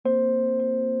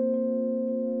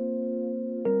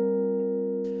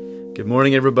Good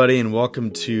morning, everybody, and welcome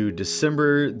to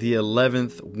December the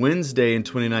 11th, Wednesday in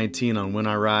 2019 on When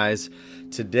I Rise.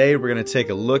 Today, we're going to take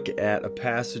a look at a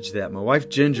passage that my wife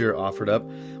Ginger offered up.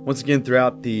 Once again,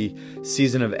 throughout the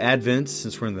season of Advent,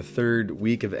 since we're in the third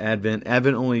week of Advent,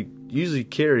 Advent only usually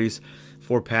carries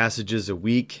 4 passages a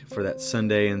week for that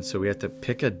Sunday, and so we have to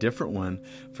pick a different one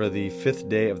for the 5th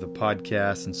day of the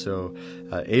podcast. And so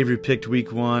Avery picked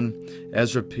week 1,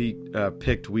 Ezra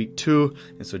picked week 2,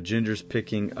 and so Ginger's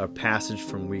picking a passage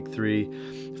from week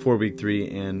 3 for week 3,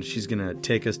 and she's going to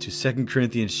take us to 2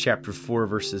 Corinthians chapter 4,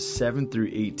 verses 7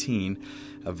 through 18,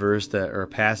 a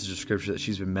passage of scripture that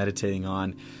she's been meditating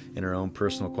on in her own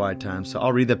personal quiet time. So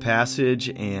I'll read the passage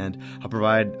and I'll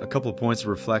provide a couple of points of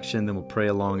reflection, then we'll pray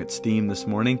along its theme this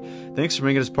morning. Thanks for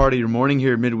making us part of your morning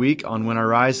here midweek on When I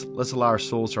Rise. Let's allow our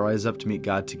souls to rise up to meet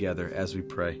God together as we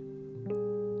pray.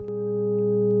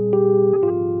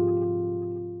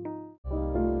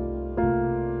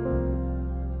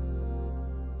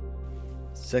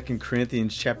 Second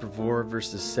Corinthians chapter 4,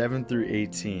 verses 7 through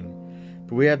 18.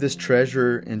 But we have this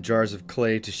treasure in jars of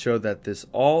clay to show that this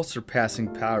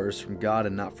all-surpassing power is from God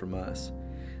and not from us.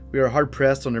 We are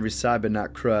hard-pressed on every side but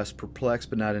not crushed, perplexed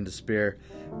but not in despair,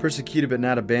 persecuted but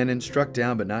not abandoned, struck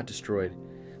down but not destroyed.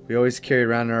 We always carry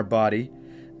around in our body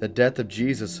the death of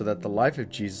Jesus, so that the life of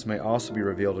Jesus may also be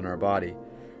revealed in our body.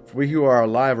 For we who are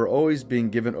alive are always being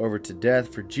given over to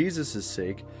death for Jesus'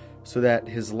 sake, so that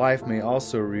his life may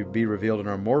also be revealed in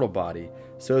our mortal body.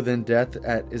 So then death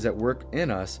is at work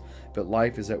in us, but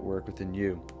life is at work within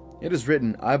you. It is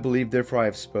written, I believe, therefore I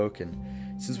have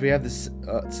spoken. Since we have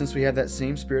that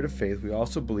same spirit of faith, we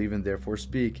also believe and therefore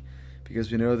speak,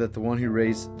 because we know that the one who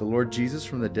raised the Lord Jesus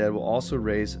from the dead will also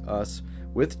raise us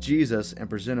with Jesus and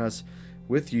present us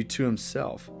with you to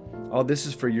himself. All this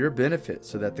is for your benefit,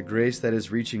 so that the grace that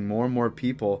is reaching more and more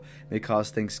people may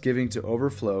cause thanksgiving to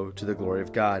overflow to the glory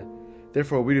of God.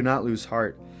 Therefore we do not lose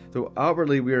heart. Though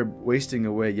outwardly we are wasting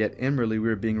away, yet inwardly we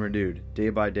are being renewed day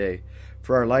by day.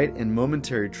 For our light and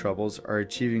momentary troubles are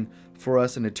achieving for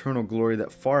us an eternal glory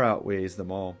that far outweighs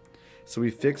them all. So we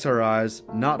fix our eyes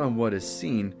not on what is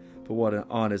seen, but what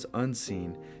is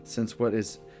unseen, since what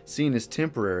is seen is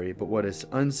temporary, but what is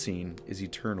unseen is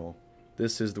eternal.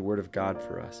 This is the word of God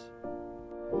for us.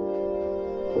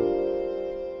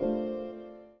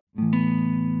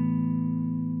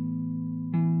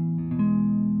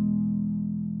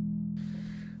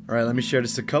 All right, let me share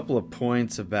just a couple of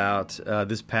points about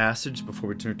this passage before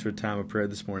we turn to a time of prayer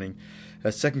this morning.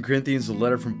 2 Corinthians is a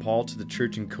letter from Paul to the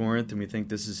church in Corinth, and we think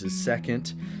this is his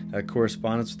second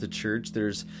correspondence with the church.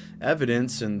 There's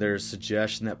evidence and there's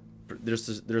suggestion that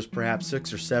there's perhaps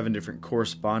 6 or 7 different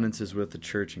correspondences with the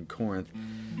church in Corinth.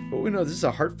 But we know this is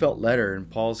a heartfelt letter, and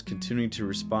Paul's continuing to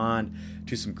respond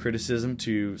to some criticism,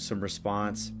 to some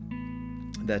response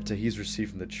that he's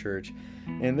received from the church.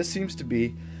 And this seems to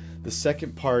be the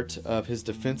second part of his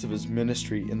defense of his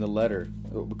ministry in the letter,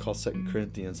 what we call 2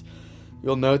 Corinthians.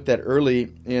 You'll note that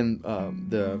early in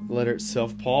the letter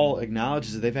itself, Paul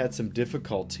acknowledges that they've had some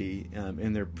difficulty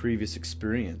in their previous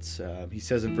experience. He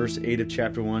says in verse 8 of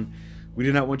chapter 1, we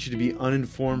do not want you to be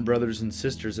uninformed, brothers and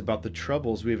sisters, about the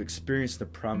troubles we have experienced in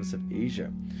the province of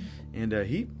Asia. And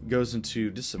he goes into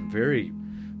just some very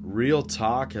real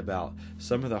talk about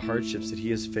some of the hardships that he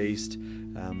has faced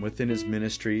within his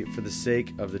ministry for the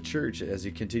sake of the church as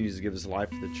he continues to give his life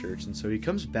for the church. And so he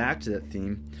comes back to that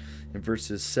theme in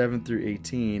verses 7 through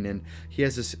 18, and he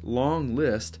has this long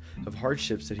list of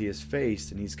hardships that he has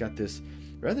faced, and he's got this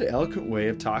rather eloquent way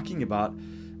of talking about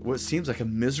what seems like a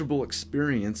miserable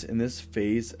experience in this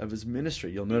phase of his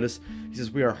ministry. You'll notice he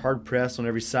says, we are hard-pressed on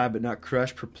every side but not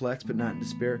crushed, perplexed but not in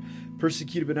despair,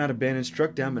 persecuted but not abandoned,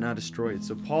 struck down but not destroyed.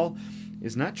 So Paul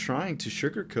is not trying to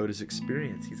sugarcoat his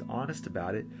experience. He's honest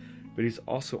about it, but he's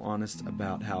also honest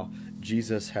about how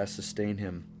Jesus has sustained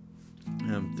him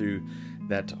through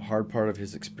that hard part of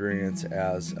his experience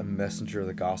as a messenger of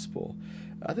the gospel.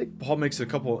 I think Paul makes a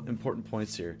couple important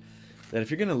points here. That if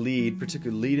you're going to lead,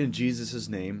 particularly lead in Jesus'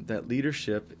 name, that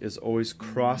leadership is always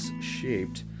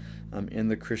cross-shaped in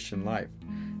the Christian life.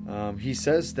 He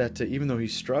says that even though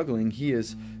he's struggling, he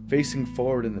is facing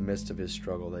forward in the midst of his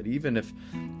struggle. That even if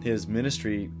his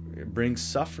ministry brings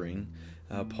suffering,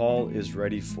 Paul is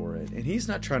ready for it. And he's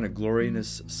not trying to glory in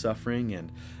his suffering.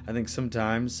 And I think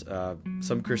sometimes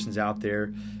some Christians out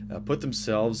there put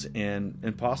themselves in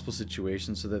impossible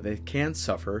situations so that they can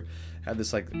suffer, have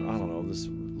this this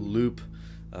loop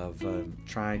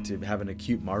trying to have an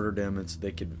acute martyrdom and so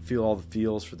they could feel all the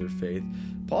feels for their faith.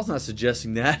 Paul's not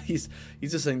suggesting that. He's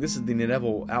just saying this is the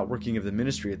inevitable outworking of the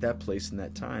ministry at that place in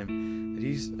that time, that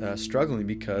he's struggling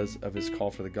because of his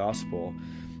call for the gospel.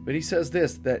 But he says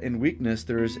this, that in weakness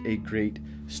there is a great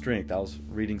strength. I was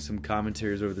reading some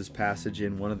commentaries over this passage,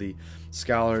 and one of the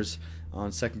scholars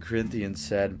on 2 Corinthians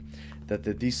said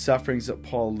that these sufferings that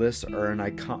Paul lists are an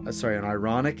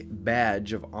ironic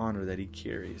badge of honor that he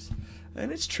carries.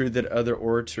 And it's true that other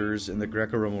orators in the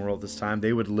Greco-Roman world at this time,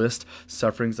 they would list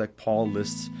sufferings like Paul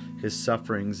lists his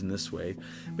sufferings in this way.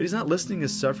 But he's not listing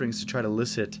his sufferings to try to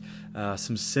elicit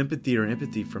some sympathy or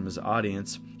empathy from his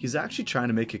audience. He's actually trying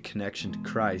to make a connection to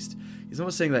Christ. He's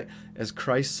almost saying that as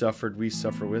Christ suffered, we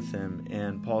suffer with him.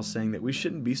 And Paul's saying that we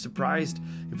shouldn't be surprised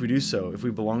if we do so. If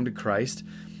we belong to Christ,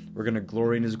 we're going to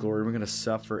glory in his glory. We're going to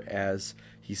suffer as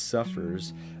he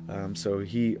suffers. So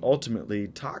he ultimately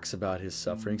talks about his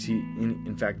sufferings. He,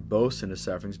 in fact, boasts in his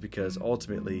sufferings because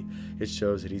ultimately it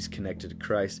shows that he's connected to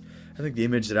Christ. I think the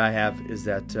image that I have is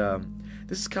that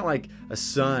this is kind of like a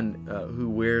son who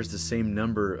wears the same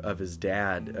number of his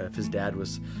dad. If his dad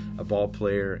was a ball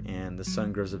player and the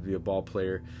son grows up to be a ball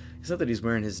player, it's not that he's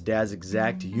wearing his dad's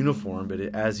exact uniform, but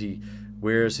as he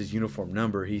wears his uniform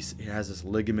number, he has this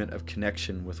ligament of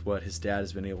connection with what his dad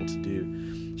has been able to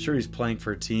do. Sure, he's playing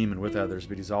for a team and with others,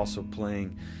 but he's also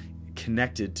playing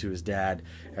connected to his dad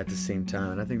at the same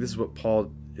time. And I think this is what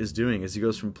Paul is doing as he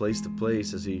goes from place to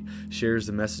place, as he shares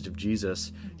the message of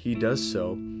Jesus. He does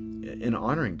so in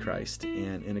honoring Christ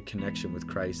and in a connection with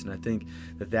Christ. And I think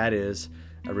that is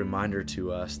a reminder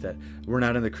to us that we're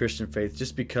not in the Christian faith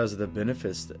just because of the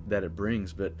benefits that it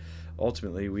brings, but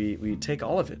ultimately we take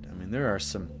all of it. I mean, there are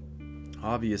some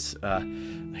obvious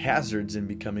hazards in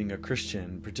becoming a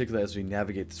Christian, particularly as we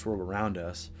navigate this world around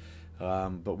us,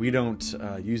 but we don't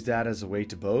use that as a way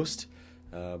to boast,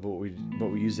 but what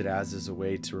we use it as is a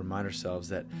way to remind ourselves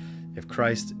that if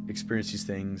Christ experienced these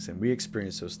things and we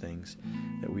experience those things,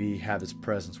 that we have his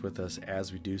presence with us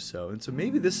as we do so. And so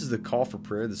maybe this is the call for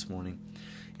prayer this morning,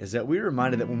 is that we're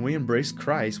reminded that when we embrace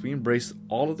Christ, we embrace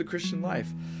all of the Christian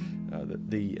life,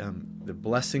 the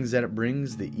blessings that it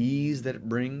brings, the ease that it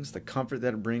brings, the comfort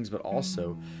that it brings, but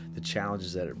also the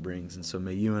challenges that it brings. And so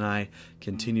may you and I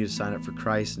continue to sign up for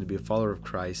Christ and to be a follower of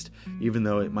Christ, even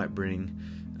though it might bring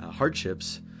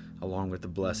hardships along with the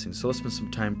blessings. So let's spend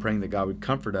some time praying that God would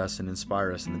comfort us and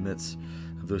inspire us in the midst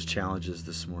of those challenges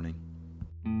this morning.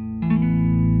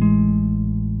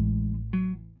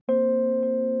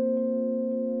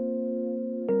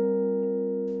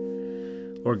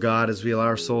 Lord God, as we allow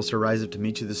our souls to rise up to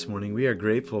meet you this morning, we are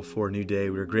grateful for a new day.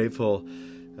 We are grateful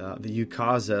that you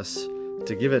cause us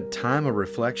to give it time of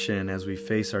reflection as we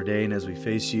face our day and as we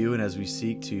face you and as we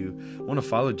seek to want to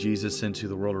follow Jesus into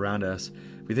the world around us.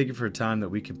 We thank you for a time that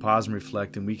we can pause and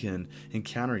reflect and we can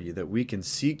encounter you, that we can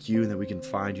seek you and that we can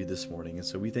find you this morning. And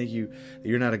so we thank you that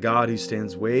you're not a God who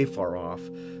stands way far off,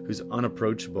 who's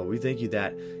unapproachable. We thank you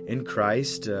that in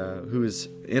Christ, who is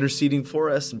interceding for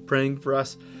us and praying for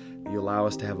us, you allow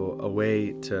us to have a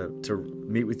way to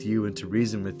meet with you and to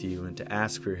reason with you and to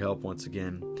ask for your help once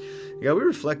again. God, we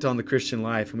reflect on the Christian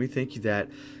life and we thank you that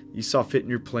you saw fit in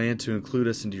your plan to include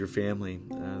us into your family,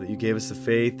 that you gave us the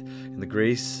faith and the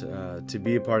grace to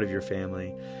be a part of your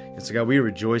family. And so God, we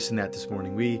rejoice in that this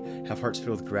morning. We have hearts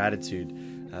filled with gratitude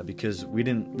because we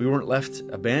weren't left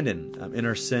abandoned in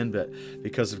our sin, but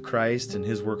because of Christ and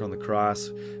his work on the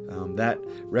cross, that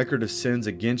record of sins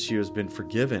against you has been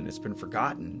forgiven. It's been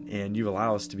forgotten, and you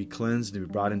allow us to be cleansed and to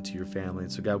be brought into your family.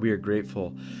 And so God, we are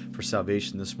grateful for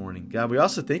salvation this morning. God, we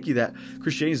also thank you that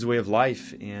Christianity is a way of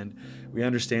life, and we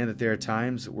understand that there are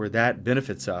times where that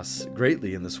benefits us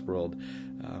greatly in this world.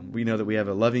 We know that we have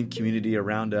a loving community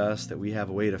around us, that we have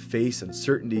a way to face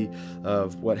uncertainty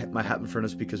of what might happen for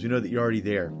us because we know that you're already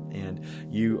there and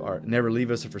you never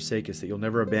leave us or forsake us, that you'll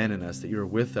never abandon us, that you're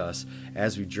with us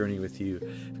as we journey with you.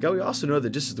 But God, we also know that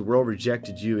just as the world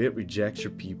rejected you, it rejects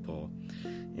your people.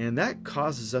 And that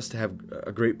causes us to have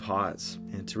a great pause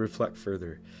and to reflect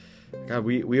further. God,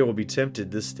 we will be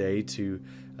tempted this day to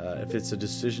if it's a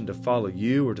decision to follow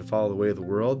you or to follow the way of the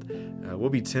world, we'll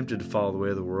be tempted to follow the way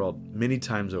of the world many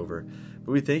times over.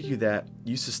 But we thank you that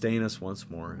you sustain us once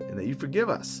more and that you forgive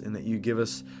us and that you give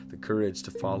us the courage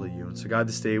to follow you. And so God,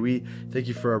 this day we thank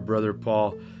you for our brother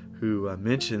Paul, who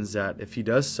mentions that if he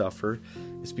does suffer,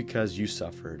 it's because you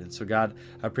suffered. And so God,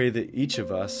 I pray that each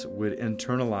of us would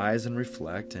internalize and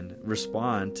reflect and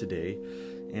respond today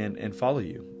and follow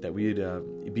you, that we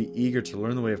would be eager to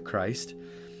learn the way of Christ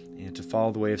and to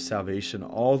follow the way of salvation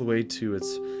all the way to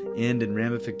its end and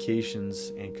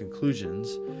ramifications and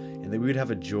conclusions, and that we would have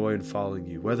a joy in following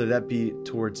you, whether that be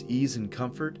towards ease and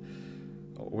comfort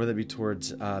whether it be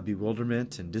towards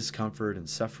bewilderment and discomfort and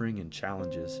suffering and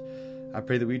challenges. I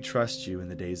pray that we'd trust you in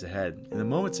the days ahead, in the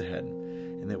moments ahead,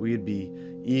 and that we would be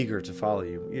eager to follow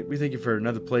you. We thank you for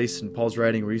another place in Paul's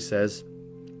writing where he says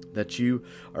that you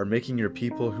are making your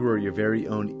people who are your very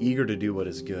own eager to do what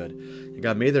is good. And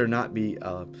God, may there not be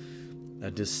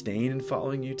a disdain in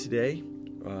following you today,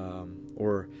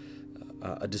 or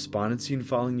a despondency in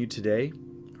following you today,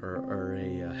 or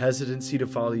a hesitancy to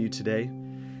follow you today.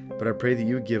 But I pray that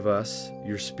you would give us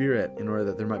your Spirit in order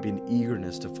that there might be an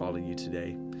eagerness to follow you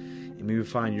today. And may we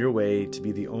find your way to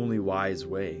be the only wise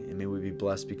way. And may we be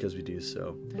blessed because we do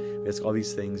so. We ask all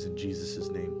these things in Jesus'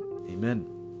 name.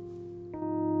 Amen.